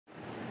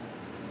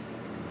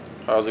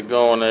How's it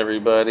going,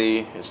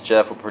 everybody? It's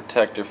Jeff with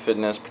Protector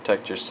Fitness.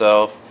 Protect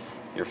yourself,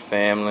 your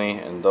family,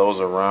 and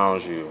those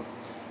around you.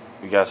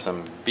 We got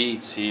some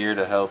beets here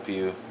to help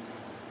you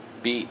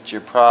beat your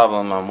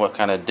problem on what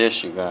kind of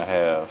dish you're going to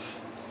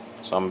have.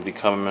 So I'm going to be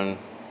coming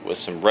with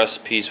some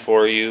recipes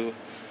for you,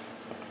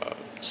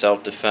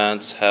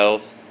 self-defense,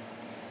 health,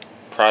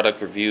 product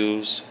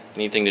reviews,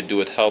 anything to do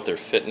with health or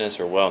fitness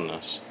or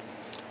wellness.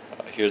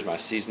 Here's my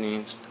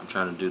seasonings. I'm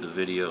trying to do the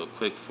video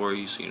quick for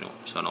you so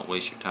I don't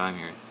waste your time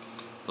here.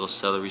 Little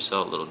celery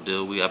salt, little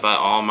dill weed. I buy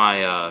all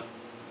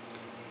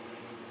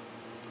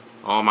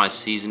my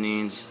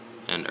seasonings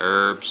and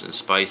herbs and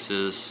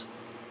spices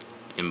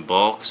in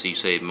bulk, so you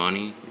save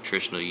money.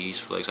 Nutritional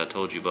yeast flakes, I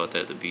told you about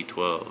that, the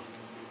B12.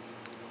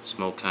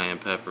 Smoked cayenne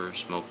pepper,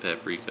 smoked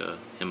paprika,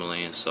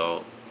 Himalayan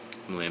salt,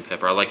 Himalayan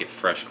pepper. I like it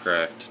fresh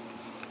cracked.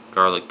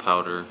 Garlic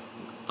powder,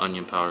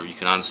 onion powder. You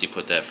can honestly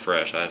put that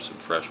fresh. I have some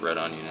fresh red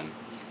onion and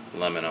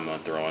lemon I'm going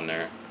to throw in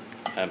there.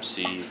 Hemp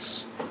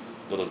seeds,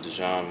 little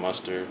Dijon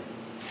mustard.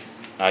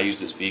 I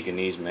use this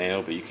Veganese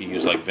mayo, but you could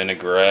use like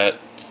vinaigrette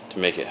to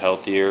make it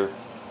healthier,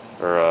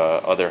 or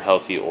other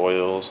healthy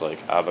oils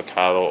like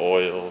avocado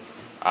oil,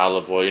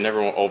 olive oil. You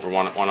never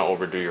want to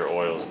overdo your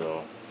oils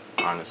though.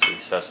 Honestly,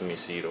 sesame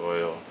seed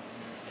oil.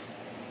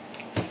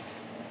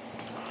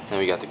 Then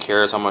we got the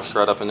carrots I'm gonna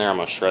shred up in there. I'm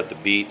gonna shred the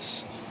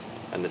beets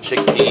and the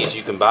chickpeas.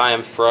 You can buy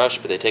them fresh,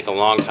 but they take a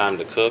long time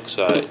to cook.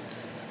 So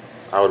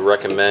I would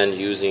recommend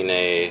using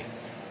a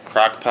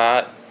crock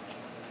pot.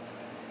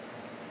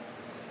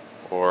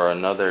 Or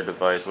another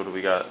device. What do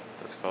we got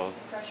that's called?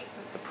 Pressure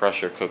cooker. The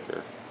pressure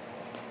cooker.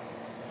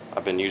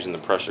 I've been using the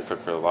pressure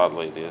cooker a lot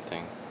lately. I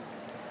think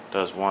it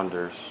does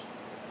wonders.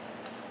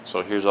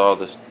 So here's all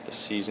the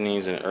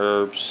seasonings and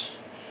herbs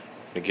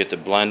to get to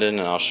blending,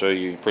 and I'll show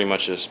you. Pretty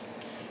much just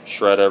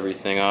shred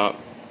everything up,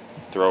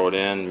 throw it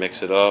in,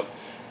 mix it up.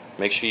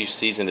 Make sure you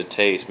season to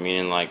taste,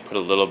 meaning like put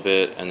a little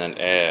bit and then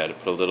add,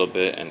 put a little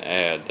bit and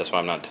add. That's why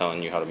I'm not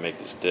telling you how to make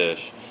this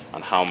dish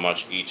on how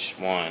much each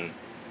one,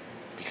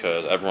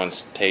 because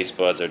everyone's taste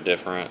buds are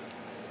different.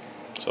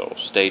 So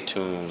stay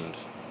tuned.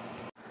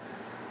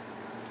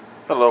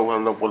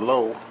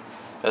 Hello.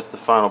 That's the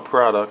final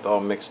product all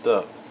mixed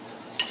up.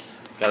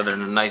 Got it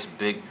in a nice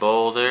big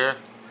bowl there.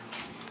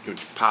 You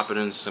can pop it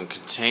in some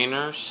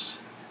containers.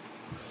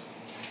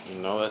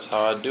 That's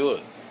how I do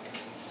it.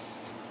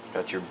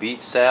 Got your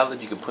beet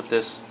salad. You can put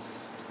this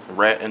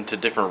into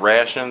different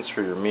rations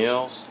for your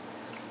meals.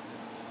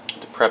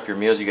 To prep your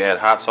meals, you can add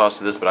hot sauce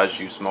to this, but I just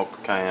use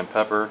smoked cayenne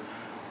pepper.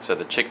 So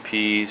the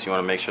chickpeas, you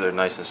want to make sure they're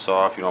nice and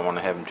soft. You don't want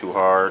to have them too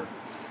hard.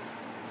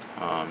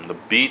 The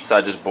beets, I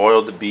just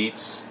boiled the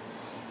beets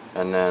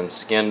and then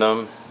skinned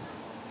them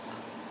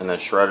and then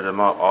shredded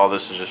them up. All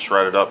this is just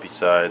shredded up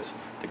besides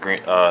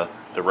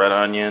the red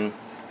onion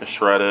is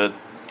shredded,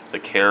 the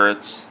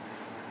carrots,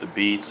 the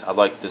beets. I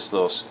like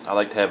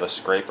to have a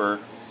scraper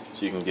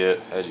so you can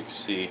get, as you can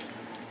see,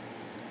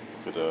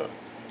 it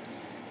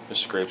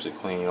scrapes it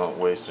clean. You don't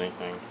waste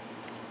anything.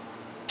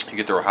 You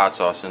can throw hot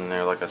sauce in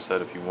there, like I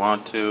said, if you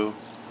want to.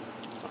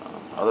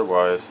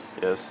 Otherwise,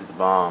 yeah, this is the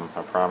bomb,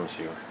 I promise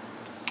you.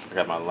 I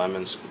got my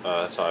lemons.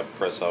 That's how I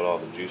press out all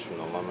the juice from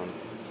the lemon.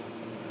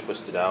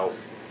 Twist it out.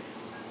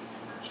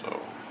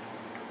 So,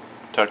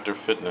 Protector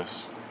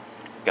Fitness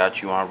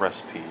got you on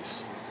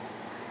recipes.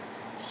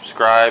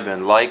 Subscribe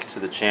and like to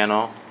the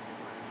channel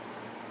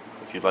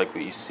if you like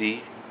what you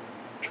see.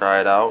 Try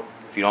it out.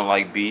 If you don't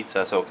like beets,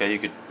 that's okay. You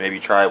could maybe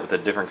try it with a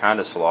different kind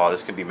of slaw.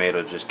 This could be made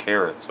of just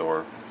carrots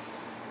or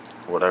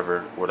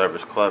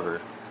whatever's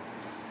clever.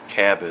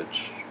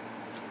 Cabbage.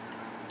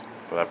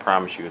 But I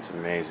promise you it's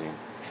amazing.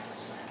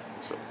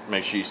 So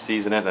make sure you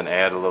season it, then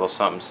add a little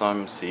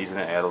something, season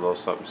it, add a little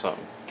something.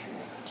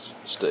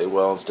 Stay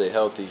well and stay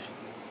healthy.